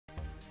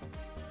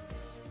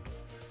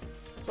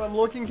So I'm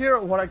looking here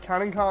at what I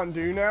can and can't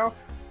do now.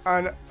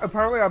 And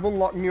apparently I've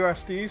unlocked new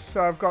SDs,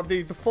 so I've got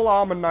the full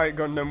armor Knight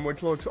Gundam,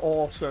 which looks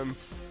awesome.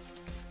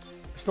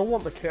 I still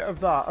want the kit of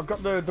that. I've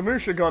got the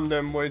Musha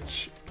Gundam,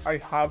 which I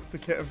have the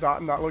kit of that,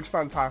 and that looks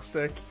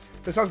fantastic.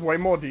 This has way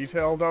more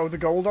detail, though. The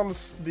gold on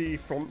the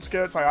front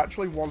skirts I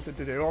actually wanted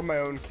to do on my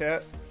own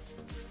kit.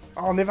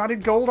 Oh, and they've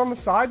added gold on the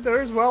side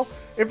there as well.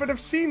 If I'd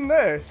have seen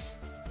this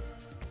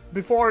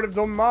before I'd have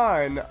done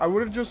mine, I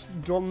would have just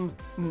done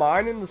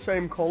mine in the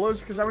same colours,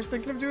 because I was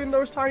thinking of doing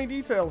those tiny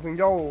details in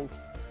gold.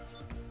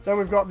 Then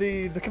we've got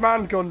the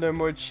Command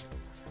Gundam, which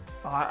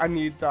I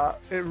need that.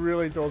 It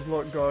really does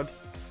look good.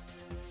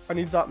 I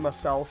need that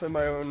myself in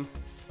my own,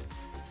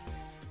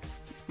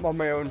 on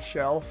my own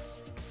shelf.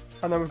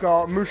 And then we've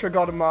got Musha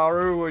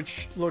Godamaru,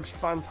 which looks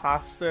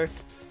fantastic.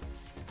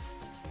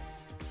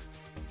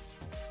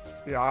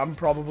 Yeah, I'm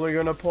probably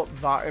going to put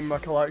that in my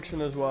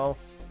collection as well.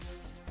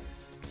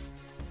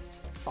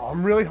 Oh,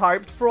 I'm really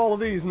hyped for all of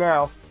these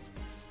now.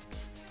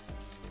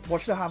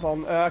 What should I have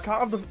on? I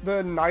can't have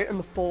the Knight and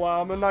the full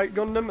armor Knight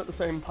Gundam at the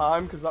same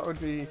time, because that would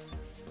be,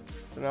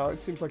 you know,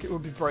 it seems like it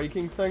would be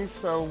breaking things.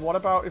 So what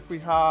about if we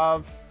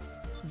have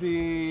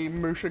the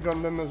Musha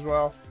Gundam as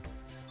well?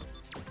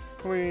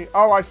 Can we...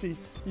 Oh, I see.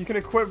 You can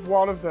equip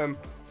one of them,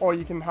 or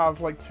you can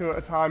have like 2 at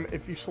a time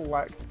if you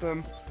select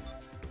them.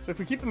 So if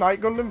we keep the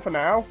Knight Gundam for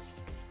now,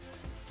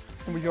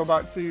 and we go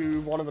back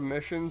to one of the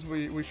missions,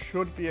 we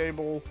should be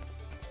able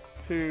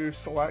to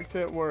select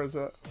it. Where is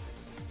it?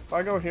 If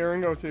I go here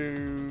and go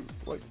to,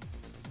 like,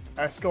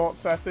 escort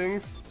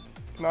settings,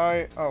 can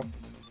I... Oh.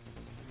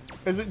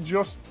 Is it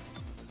just...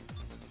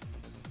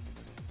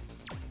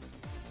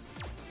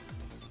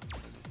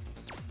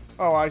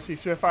 Oh, I see.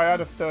 So if I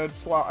had a 3rd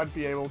slot, I'd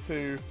be able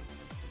to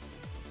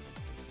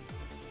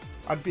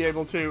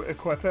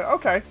equip it.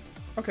 Okay.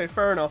 Okay,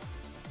 fair enough.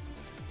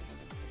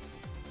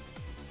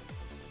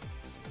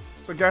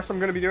 So I guess I'm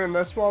going to be doing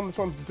this one. This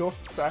one's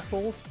Dust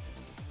Settles.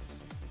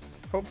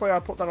 Hopefully I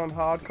put that on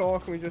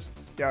hardcore. Can we just...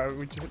 Yeah,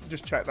 we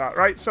just check that.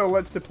 Right, so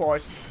let's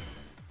deploy.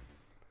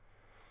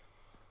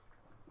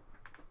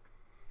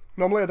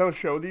 Normally I don't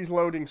show these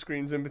loading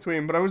screens in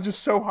between, but I was just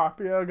so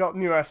happy I got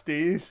new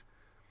SDs.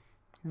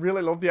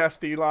 Really love the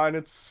SD line.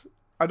 It's...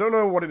 I don't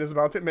know what it is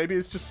about it. Maybe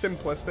it's just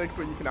simplistic,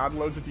 but you can add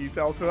loads of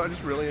detail to it. I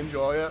just really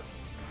enjoy it.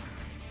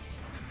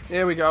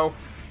 Here we go.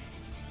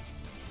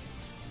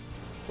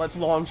 Let's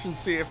launch and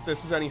see if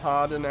this is any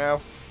harder now.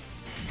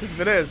 Because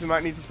if it is, we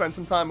might need to spend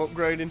some time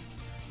upgrading.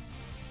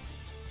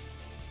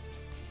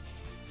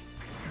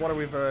 What are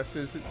we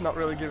versus? It's not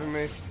really giving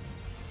me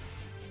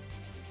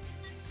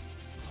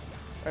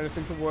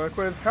anything to work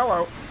with.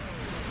 Hello.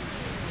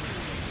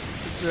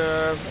 It's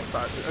what's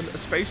that? A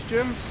space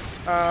gym?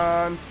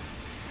 And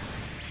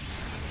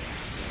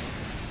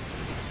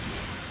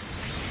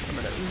a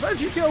minute. Is that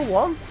GPO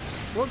 1?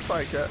 Looks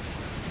like it.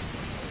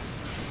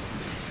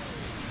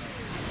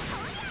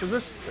 Is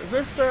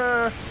this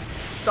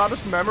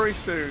Stardust memory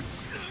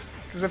suits?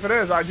 Because if it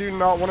is, I do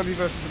not want to be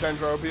versus the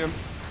Dendrobium.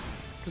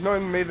 Because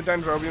knowing me, the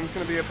Dendrobium is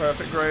going to be a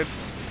perfect grade.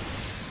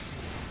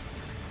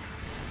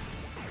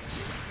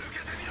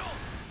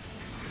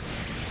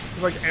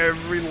 It's like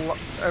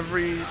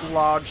every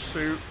large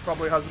suit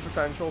probably has the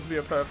potential to be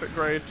a perfect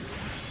grade.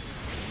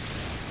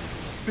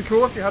 It'd be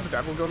cool if you had the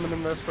Devil Gundam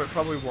in this, but it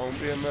probably won't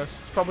be in this.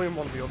 It's probably in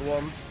one of the other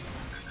ones.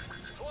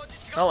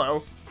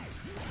 Hello.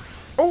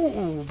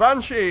 Oh,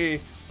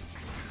 Banshee!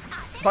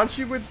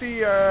 Banshee with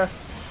the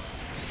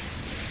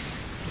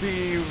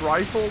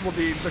rifle, with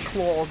the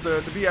claws,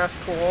 the BS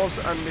claws,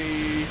 and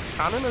the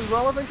cannon as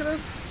well, I think it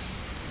is.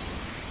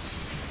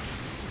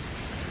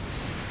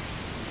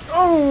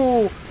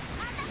 Oh!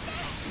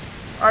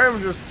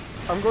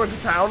 I'm going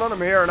to town on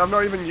him here, and I've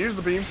not even used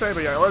the beam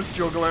saber yet. Let's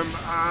juggle him,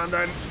 and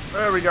then,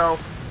 there we go.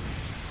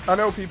 I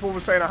know people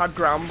were saying I had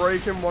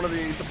groundbreaking, one of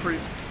the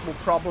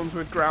problems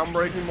with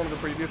groundbreaking, one of the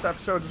previous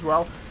episodes as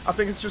well. I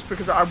think it's just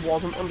because I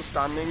wasn't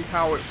understanding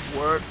how it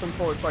worked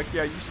until it's like,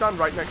 yeah, you stand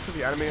right next to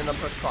the enemy and then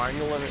press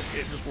triangle and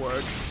it just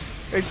works.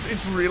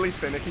 It's really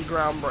finicky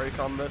groundbreak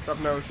on this,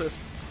 I've noticed.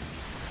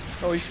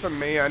 At least for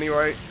me,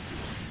 anyway.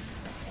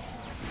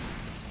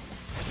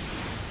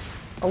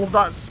 I love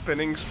that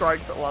spinning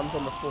strike that lands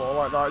on the floor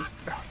like that.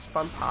 It's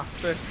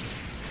fantastic.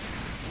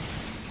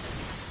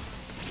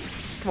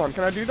 Come on,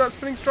 can I do that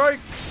spinning strike?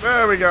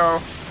 There we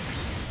go.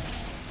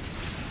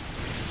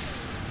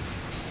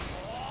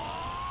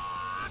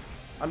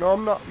 I know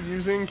I'm not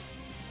using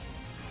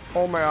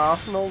all my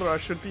arsenal that I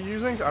should be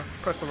using. I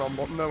pressed the wrong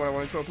button there when I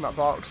wanted to open that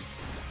box.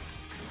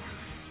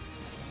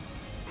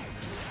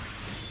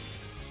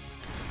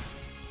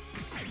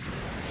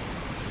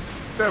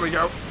 There we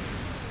go.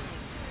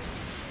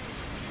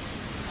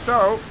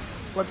 So,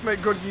 let's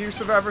make good use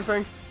of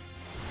everything.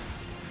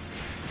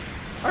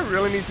 I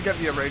really need to get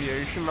the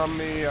irradiation on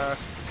the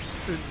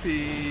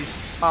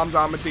armed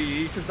armor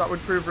DE, because that would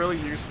prove really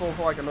useful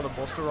for like another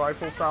Buster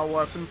Rifle style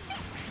weapon.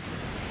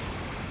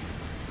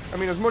 I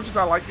mean, as much as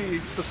I like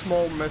the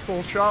small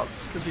missile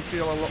shots, because they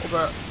feel a little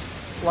bit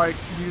like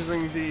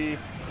using the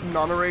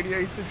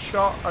non-irradiated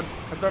shot, I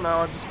don't know,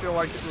 I just feel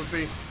like it would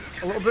be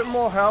a little bit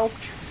more help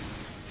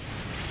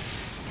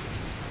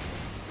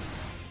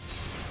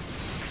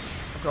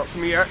Got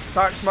some EX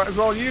attacks, might as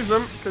well use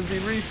them, because they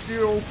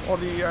refuel, or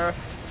they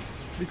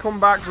come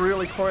back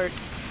really quick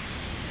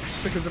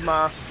because of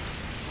my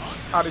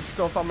added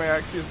stuff on my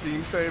Axios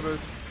Beam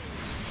Sabers.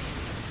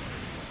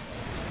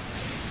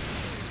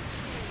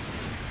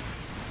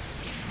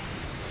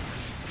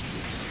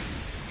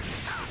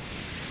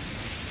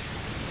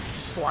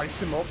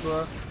 Slice him up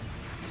there.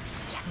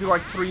 Do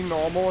like 3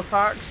 normal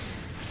attacks,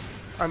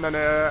 and then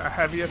a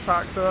heavy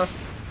attack there.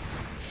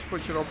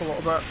 Switch it up a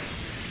little bit.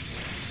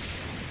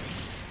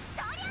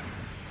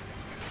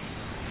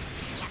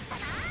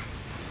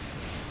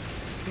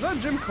 Is that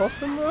Gym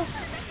Custom though?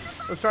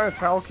 I was trying to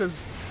tell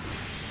because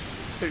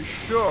it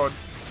should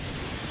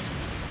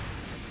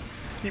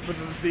keep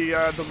with the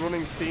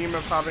running theme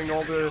of having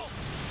all the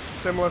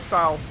similar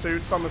style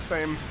suits on the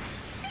same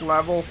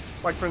level.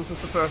 Like for instance,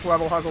 the first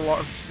level has a lot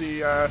of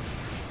the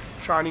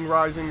Shining,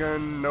 Rising,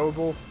 and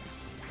Noble.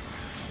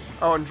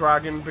 Oh, and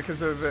Dragon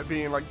because of it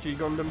being like G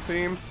Gundam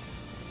theme.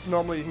 So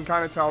normally you can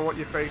kind of tell what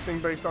you're facing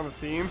based on the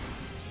theme.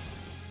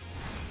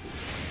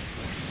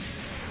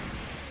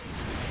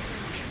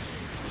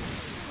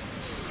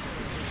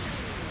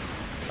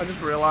 I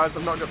just realised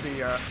I've not got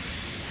the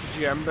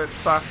GM bits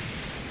back.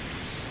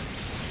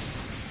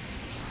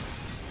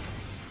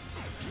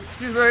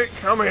 Excuse me,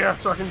 come here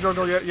so I can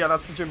juggle you. Yeah,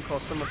 that's the Gym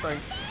Custom, I think.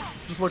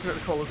 Just looking at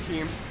the colour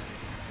scheme.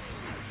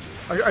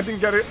 I didn't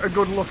get a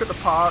good look at the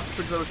parts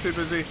because I was too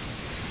busy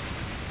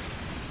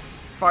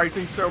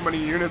fighting so many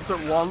units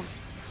at once.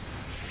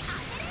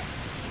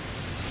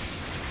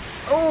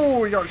 Oh,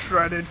 we got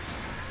shredded.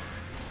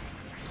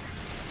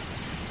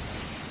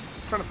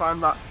 Trying to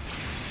find that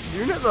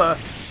unit there.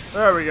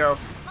 There we go.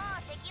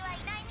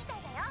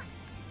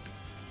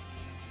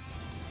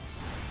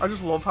 I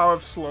just love how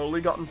I've slowly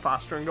gotten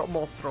faster and got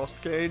more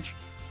thrust gauge.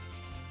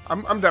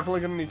 I'm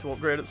definitely going to need to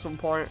upgrade at some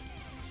point.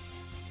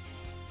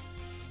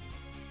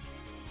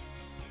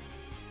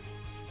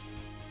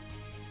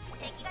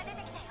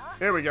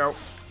 Here we go.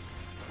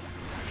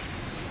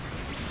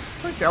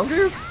 Like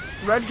Gelgoog?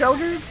 Red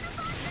Gelgoog?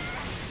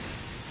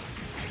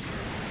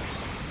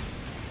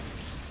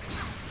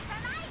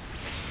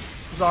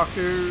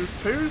 Zaku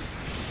 2s?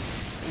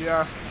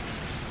 Yeah.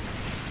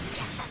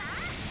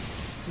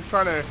 Just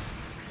trying to...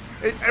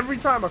 every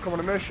time I come on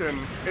a mission,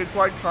 it's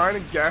like trying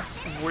to guess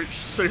which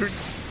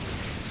suits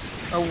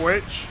are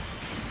which.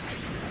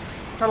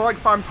 Kind of like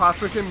find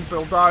Patrick in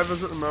Build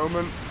Divers at the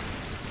moment.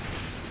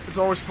 It's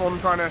always fun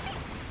trying to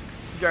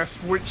guess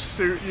which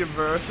suit you're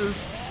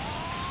versus.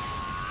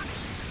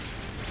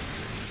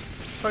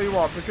 Tell you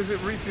what, because it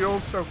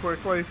refuels so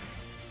quickly,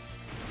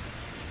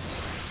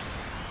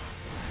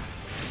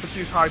 let's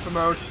use Hyper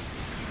Mode.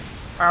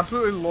 I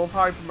absolutely love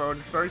Hyper Mode.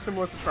 It's very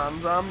similar to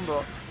Trans Am,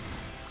 but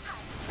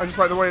I just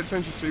like the way it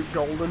turns your suit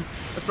golden.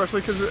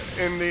 Especially because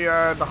in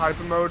the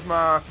Hyper Mode,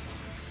 my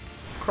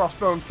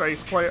crossbone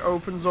faceplate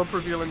opens up,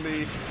 revealing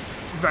the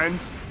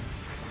vent.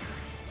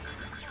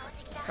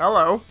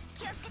 Hello.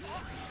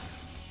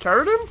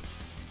 Keratin?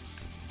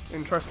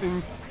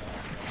 Interesting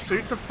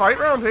suit to fight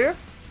around here.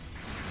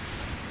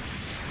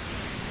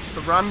 Just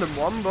a random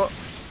one, but...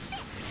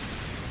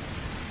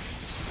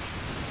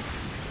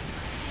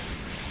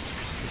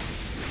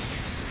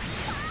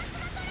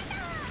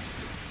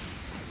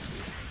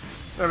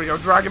 There we go,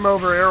 drag him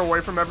over here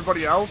away from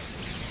everybody else.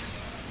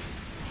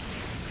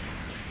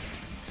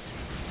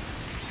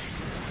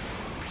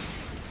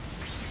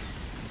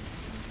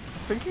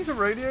 I think he's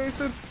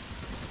irradiated.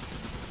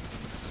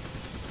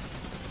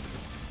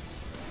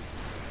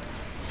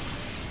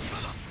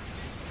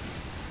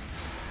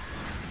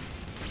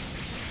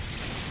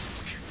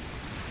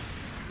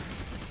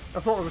 I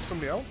thought there was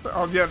somebody else there.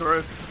 Oh yeah, there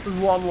is. There's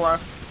one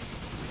left.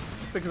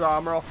 Take his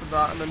armor off with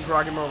that and then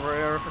drag him over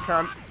here if I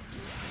can.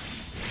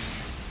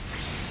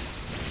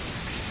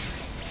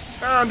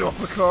 And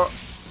uppercut.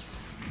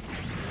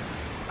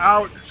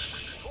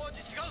 Ouch.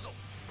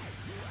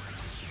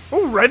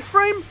 Oh, red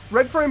frame?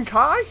 Red frame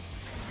Kai?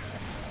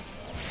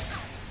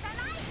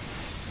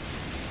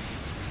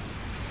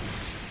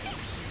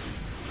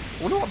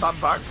 I wonder what that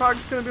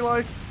backpack's gonna be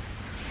like.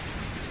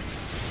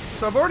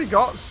 So I've already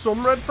got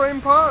some red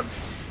frame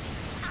parts.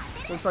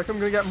 Looks like I'm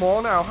gonna get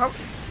more now. How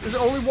is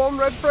it only one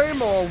red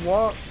frame or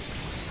what?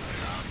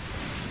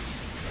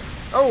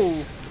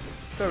 Oh,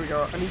 there we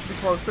go. I need to be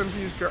close to him to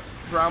use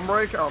ground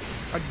break. Oh,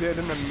 I did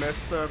and then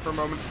missed there for a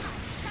moment.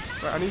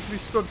 Right, I need to be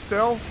stood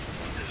still.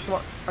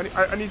 Come on,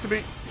 I need to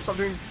be. Stop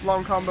doing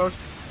long combos.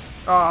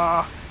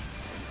 Ah,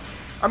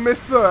 I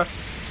missed there.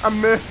 I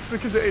missed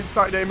because it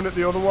started aiming at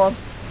the other one.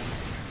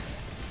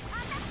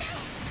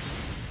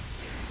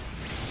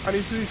 I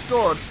need to be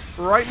stood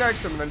right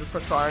next to him and then just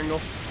press triangle.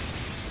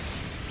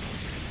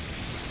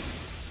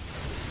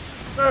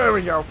 There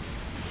we go.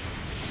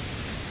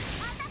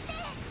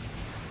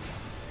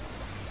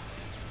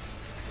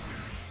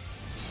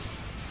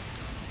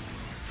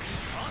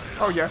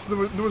 Oh yes, there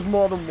was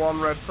more than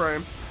one red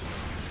frame.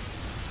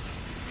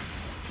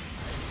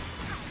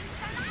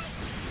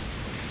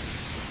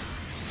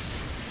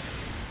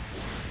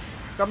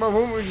 That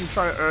moment when you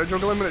try to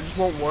juggle him and it just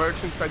won't work,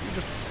 so instead you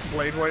just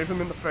blade wave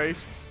him in the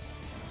face.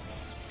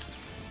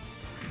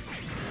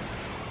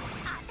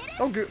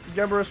 Oh, good.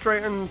 Gebra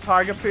straight and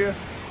Tiger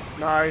Pierce.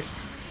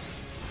 Nice.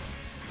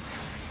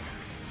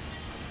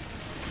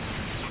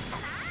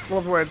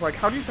 Love the way it's like,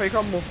 how do you take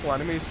on multiple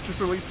enemies?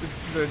 Just release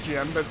the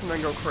GM bits and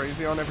then go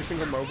crazy on every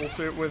single mobile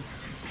suit with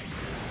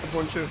a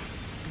bunch of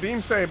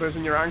beam sabers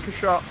and your anchor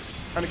shot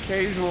and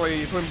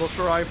occasionally twin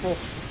buster rifle.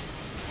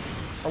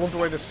 I love the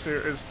way this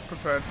suit is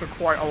prepared for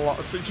quite a lot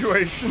of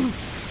situations.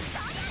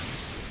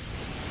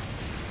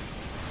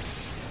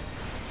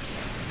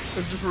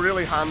 It's just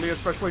really handy,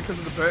 especially because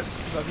of the bits,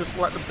 because I just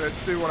let the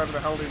bits do whatever the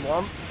hell they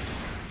want.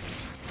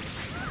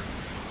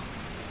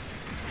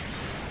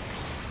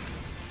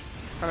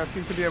 And I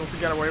seem to be able to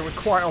get away with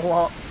quite a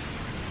lot.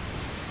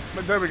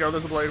 But there we go,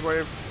 there's a Blade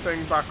Wave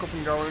thing back up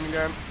and going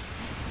again.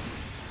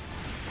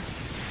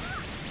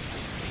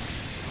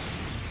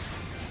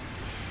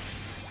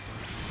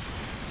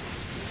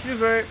 Excuse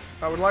me,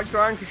 I would like to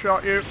anchor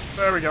shot you.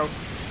 There we go.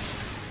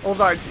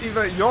 Although it's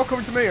either you're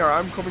coming to me or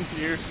I'm coming to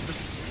you, so just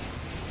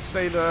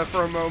stay there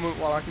for a moment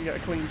while I can get a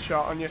clean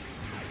shot on you.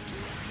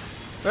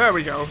 There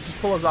we go, just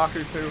pull a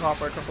Zaku too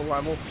halfway across the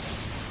level.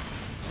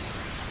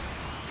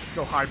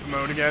 Go hyper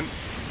mode again.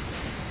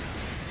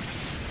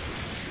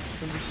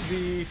 And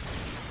the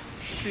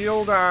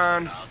shield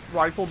and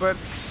rifle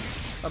bits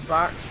are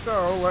back,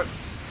 so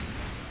let's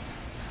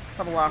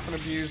have a laugh and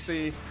abuse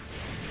the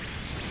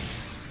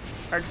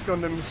X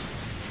Gundam's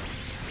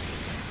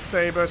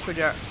saber to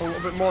get a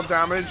little bit more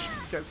damage,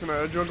 get some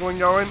air juggling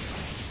going.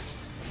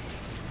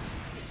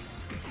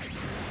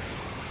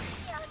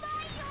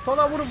 Thought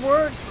that would have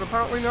worked, but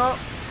apparently not.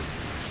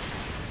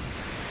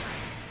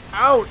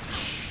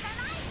 Ouch!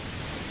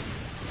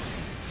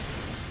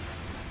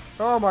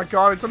 Oh my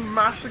god, it's a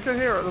massacre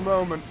here at the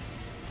moment.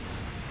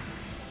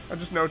 I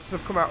just noticed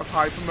I've come out of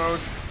hyper mode.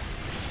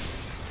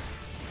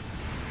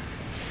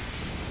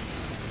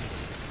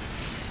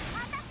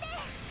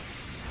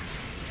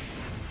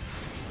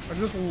 I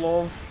just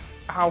love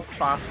how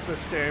fast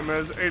this game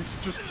is. It's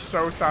just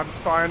so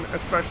satisfying,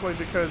 especially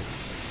because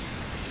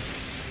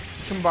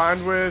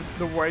combined with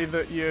the way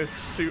that your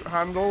suit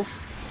handles,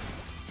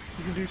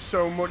 you can do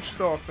so much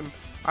stuff. And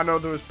I know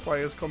there was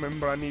players coming,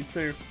 but I need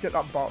to get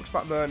that box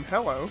back there. And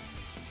hello.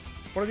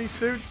 What are these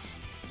suits?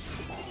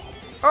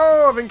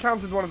 Oh, I've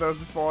encountered one of those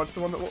before. It's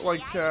the one that looked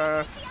like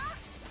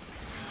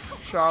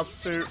Char's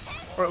suit.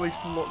 Or at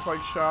least looks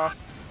like Char.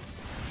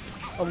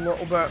 A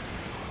little bit.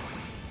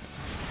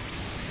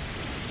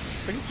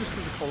 I think it's just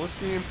because of the colour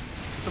scheme.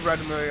 The red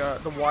and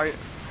the white.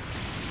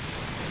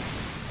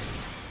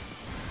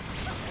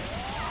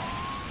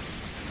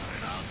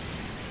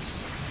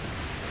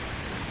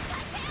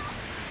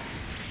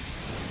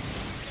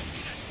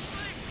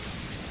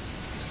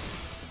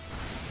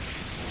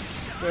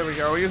 There we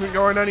go, he isn't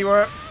going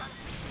anywhere.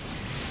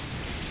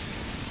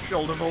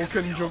 Shoulder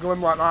Vulcan, juggle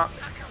him like that.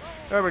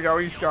 There we go,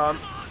 he's gone.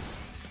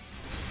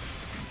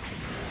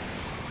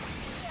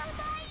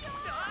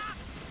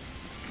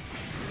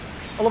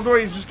 I love the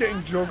way he's just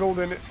getting juggled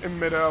in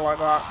midair like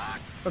that.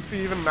 Let's be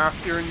even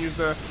nastier and use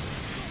the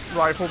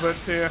rifle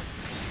bits here.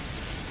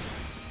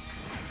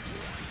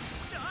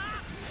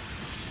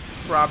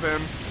 Grab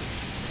him.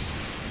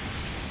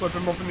 Flip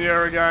him up in the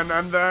air again,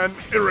 and then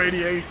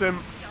irradiate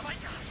him.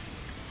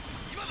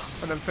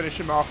 And then finish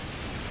him off.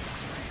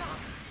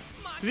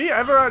 Did he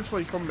ever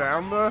actually come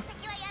down there?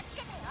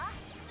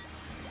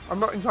 I'm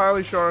not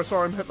entirely sure. I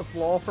saw him hit the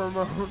floor for a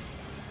moment.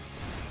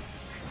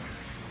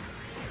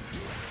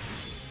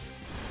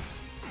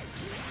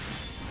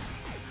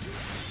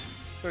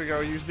 There we go.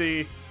 Use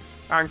the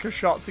anchor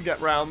shot to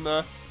get round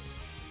there.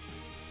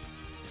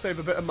 Save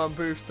a bit of my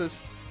boosters.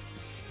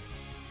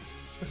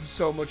 This is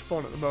so much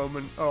fun at the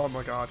moment. Oh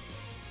my god.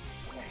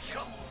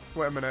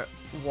 Wait a minute.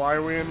 Why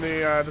are we in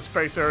the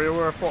space area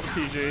where I fought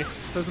PG?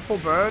 There's the full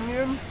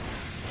Burnian?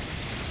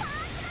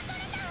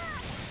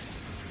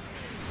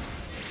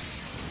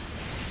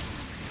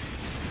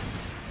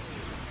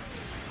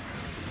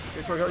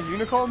 Okay, so I got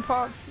unicorn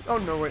parts? Oh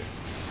no, wait.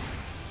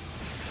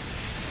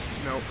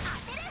 Nope.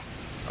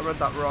 I read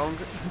that wrong.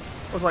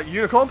 I was like,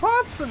 unicorn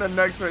parts? And then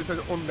next minute it says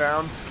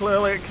undown.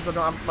 Clearly, because I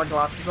don't have my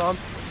glasses on.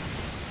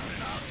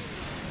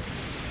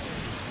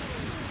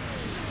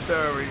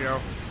 There we go.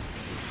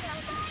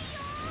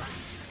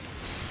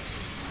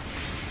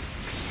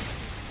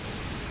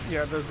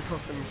 Yeah, there's the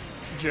custom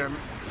gym.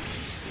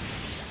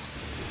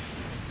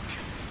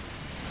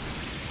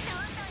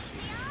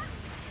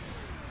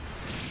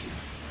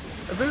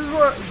 If this is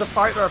what the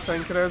fight that I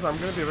think it is, I'm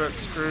going to be a bit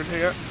screwed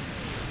here.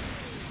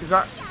 Is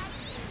that...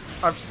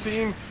 I've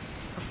seen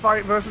a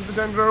fight versus the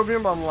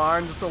Dendrobium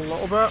online just a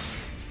little bit.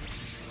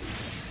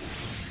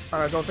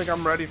 And I don't think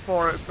I'm ready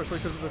for it, especially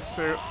because of the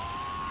suit.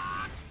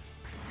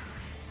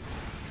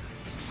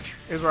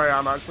 Here's where I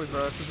am actually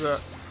versus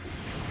it.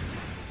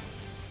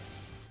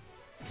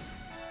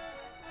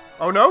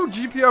 Oh no,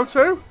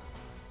 GPO2?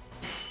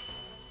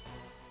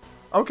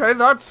 Okay,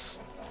 that's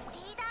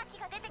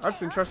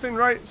interesting,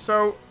 right?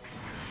 So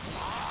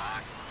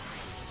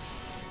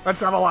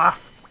let's have a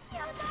laugh.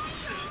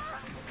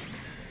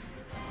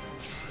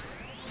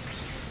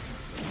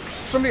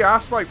 Somebody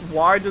asked, like,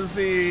 why does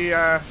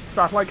the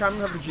satellite cannon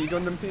have the G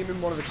Gundam theme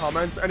in one of the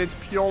comments, and it's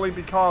purely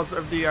because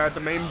of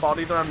the main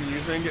body that I'm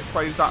using. It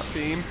plays that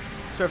theme.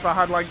 So if I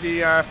had like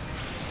the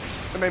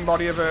main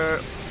body of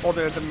a, or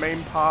the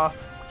main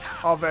part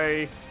of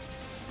a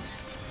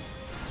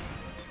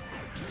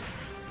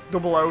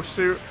 00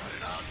 suit,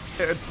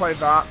 it'd play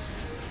that.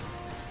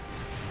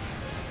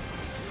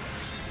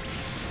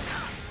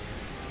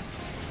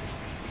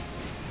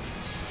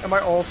 It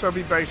might also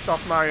be based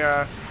off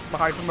my my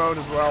hyper mode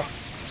as well.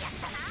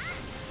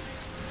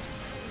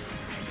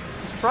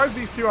 I'm surprised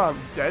these two aren't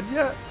dead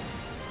yet.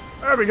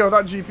 There we go,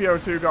 that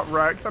GPO2 got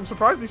wrecked. I'm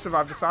surprised they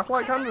survived the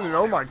satellite cannon, and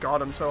oh my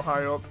god, I'm so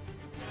high up.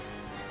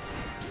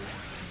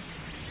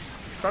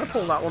 Trying to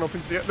pull that one up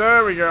into the...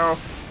 There we go.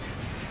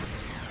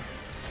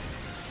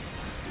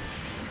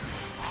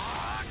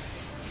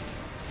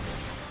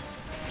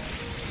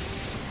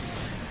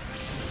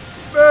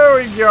 There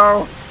we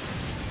go.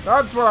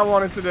 That's what I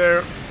wanted to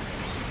do.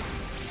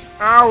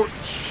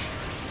 Ouch.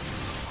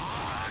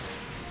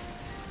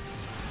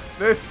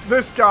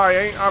 This guy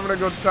ain't having a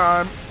good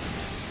time.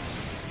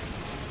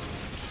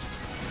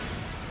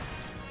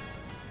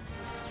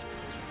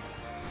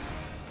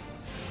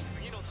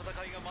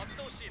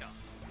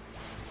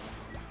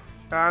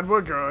 And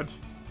we're good.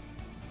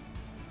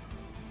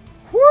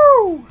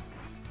 Woo!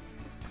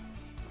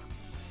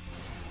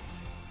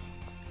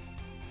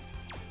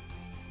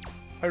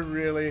 I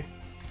really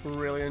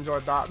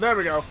enjoyed that. There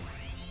we go.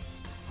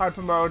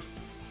 Hyper mode.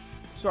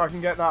 So I can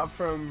get that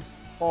from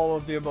all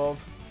of the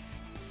above.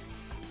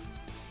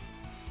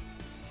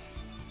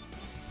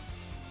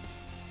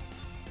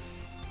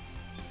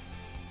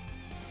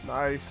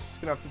 Nice.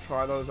 Gonna have to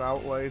try those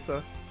out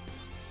later.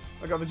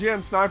 I got the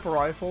GN sniper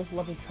rifle,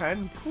 level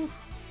 10. Whew.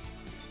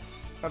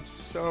 I have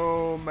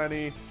so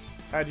many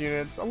head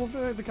units. I love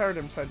the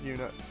Caradim's head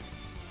unit.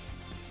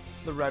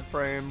 The red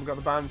frame. We've got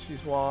the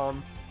Banshees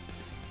one.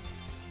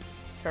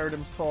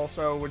 Caradim's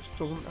torso, which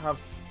doesn't have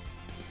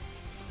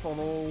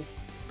funnel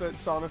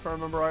bits on, if I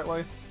remember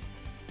rightly.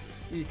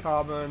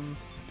 E-carbon.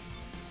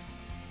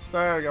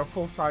 There we go,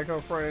 full Psycho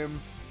frame.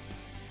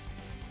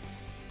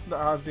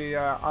 That has the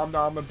Armed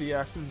Armor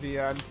BS and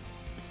VN.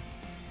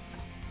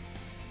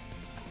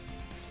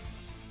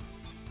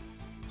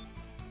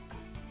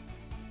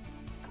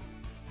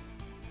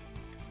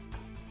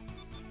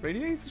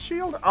 Radiator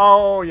shield?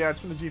 Oh, yeah, it's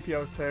from the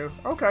GPO2.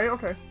 Okay,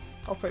 okay.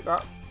 I'll take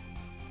that.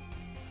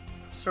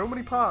 So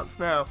many parts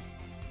now.